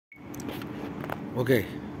Okay,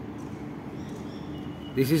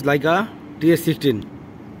 this is Leica TS16.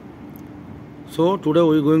 So today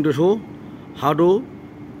we are going to show how to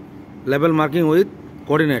level marking with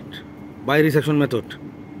coordinate by resection method.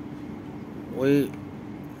 We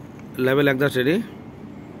level like that ready.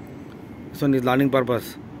 This one is learning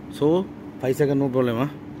purpose. So 5 seconds no problem. Huh?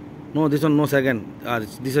 No, this one no second.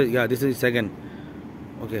 This is second.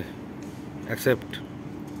 Okay, accept.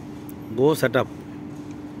 Go setup.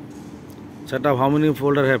 Setup how many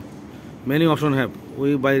folder have? Many option have.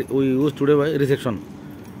 We use today by resection.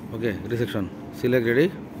 Okay, resection. Select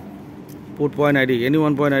ready. Put point ID. Any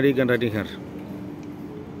one point ID you can writing here.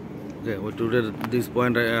 Okay, we today this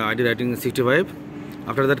point ID writing 65.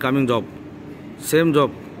 After that coming job. Same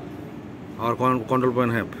job. Our control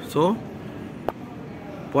point have. So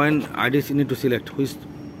point IDs you need to select which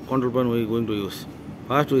control point we are going to use.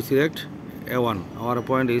 First we select A1. Our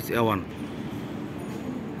point is A1.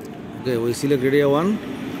 Okay, we select ready A1,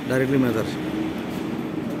 directly measure.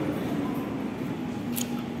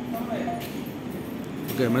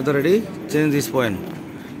 Okay, measure ready, change this point.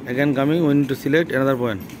 Again coming, we need to select another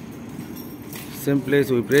point. Same place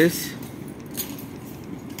we press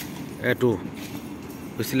A2.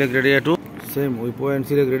 We select ready A2. Same, we point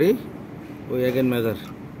select ready, we again measure.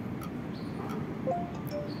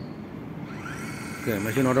 Okay,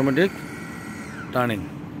 machine automatic turning.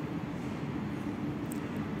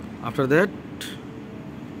 After that,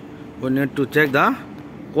 we need to check the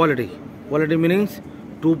quality. Quality means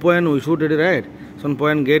 2 point we shoot ready, right? Some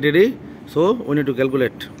point get ready, so we need to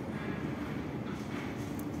calculate.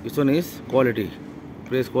 This one is quality.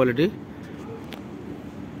 Press quality.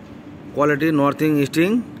 Quality, northing,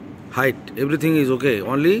 easting, height, everything is okay.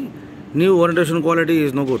 Only new orientation quality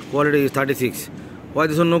is no good. Quality is 36. Why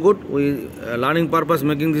this one no good? We learning purpose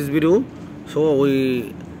making this video, so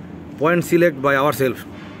we point select by ourselves.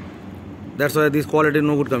 That's why this quality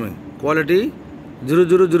no good coming. Quality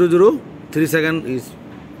 0000 3 seconds is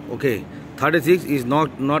okay. 36 is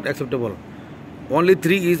not acceptable. Only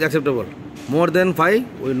 3 is acceptable. More than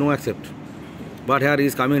 5 we no accept. But here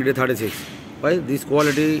is coming to 36. Why this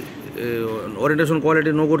quality orientation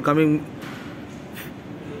quality no good coming?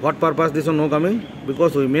 What purpose this one no coming?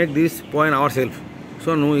 Because we make this point ourselves.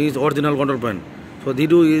 So no is original control point. So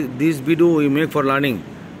this video we make for learning.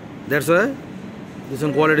 That's why this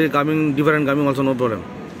one quality coming different coming also no problem.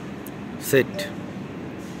 Set.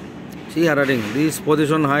 See here writing this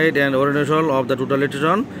position, height and orientation of the total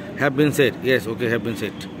electron have been set. Yes, okay, have been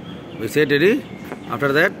set. We set ready.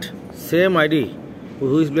 After that same ID.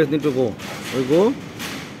 Whose place need to go? We go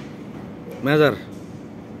measure.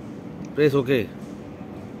 Press OK.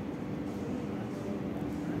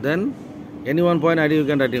 Then any one point ID you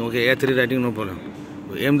can writing. Okay, A3 writing no problem.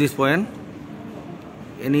 We aim this point.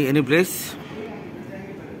 Any place.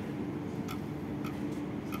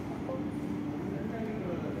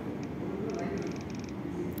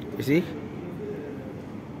 You see,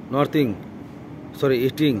 northing, sorry,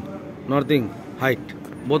 easting, northing, height,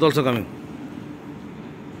 both also coming.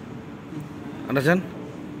 Understand?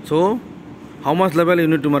 So, how much level you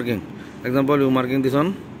need to marking? Example, you marking this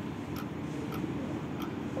one.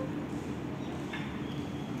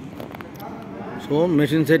 So,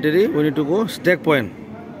 machine set ready. We need to go stack point.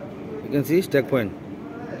 You can see stack point.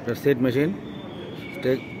 The set machine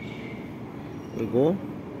stack. We go.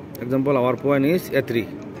 Example, our point is A3.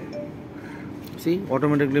 See,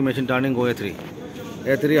 automatically machine turning go A3.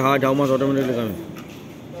 A3 hard how much automatically coming?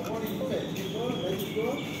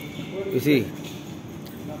 You see,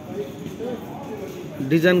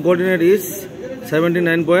 design coordinate is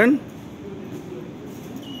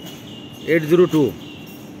 79.802,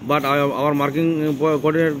 but our marking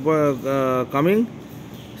coordinate coming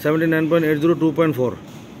 79.802.4.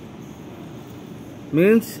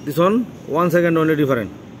 Means this one second only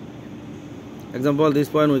different. Example, this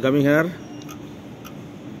point we coming here.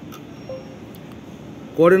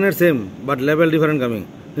 Coordinate same, but level different coming.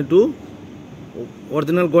 Into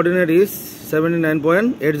original coordinate is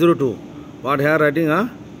 79.802, but here writing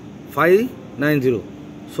 590.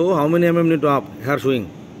 So how many mm need to up? Here showing.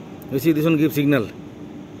 You see this one gives signal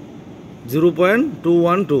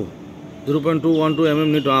 0.212. 0.212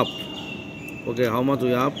 mm need to up. Okay, how much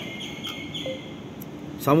we up?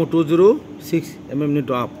 Some 206 mm need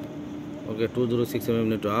to up. Okay, 206 mm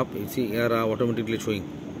need to up. You see here automatically showing.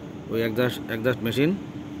 We adjust machine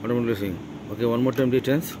automatically showing. Okay, one more time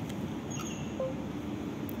distance.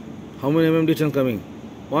 How many mm distance coming?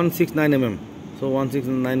 169 mm. So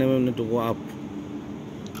 169 mm need to go up.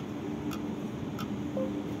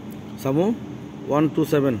 Some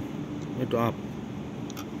 127 need to up.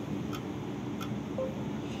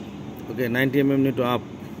 Okay, 90 mm need to up.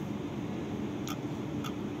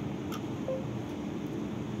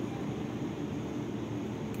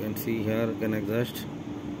 can see here, can adjust.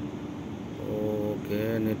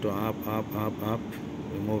 Okay, need to up,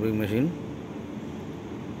 moving machine.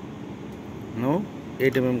 Now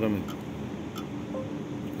 8 mm coming.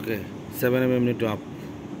 Okay, 7 mm need to up.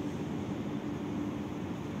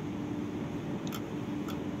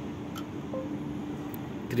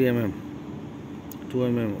 3 mm, 2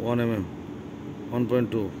 mm, 1 mm,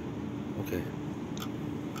 1.2. Okay,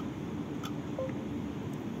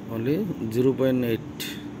 only 0.8.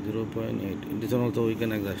 This one also we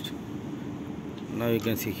can adjust. Now you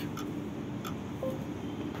can see.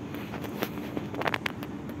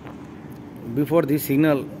 Before this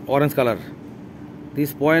signal orange color,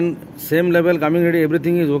 this point same level coming ready,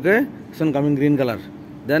 everything is okay. This one coming green color.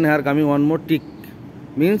 Then here coming one more tick,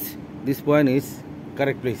 means this point is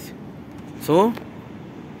correct place. So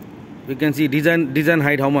we can see design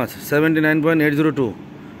height how much, 79.802.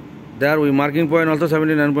 There we marking point also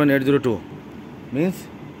 79.802, means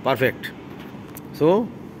perfect. So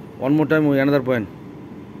one more time we another point,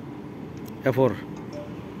 F4.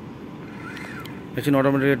 Machine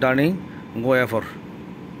automatically turning, go F4.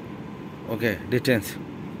 Okay, distance.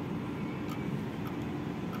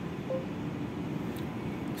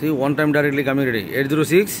 See, one time directly coming ready,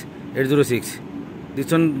 806.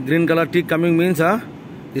 This one green color tick coming means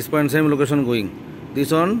this point same location going.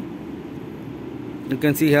 This one you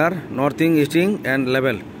can see here, northing, easting and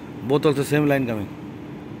level, both also same line coming.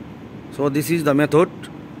 So this is the method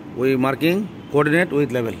we marking coordinate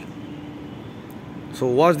with level. So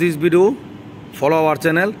watch this video, follow our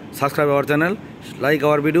channel, subscribe our channel, like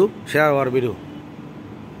our video, share our video.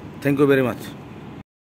 Thank you very much.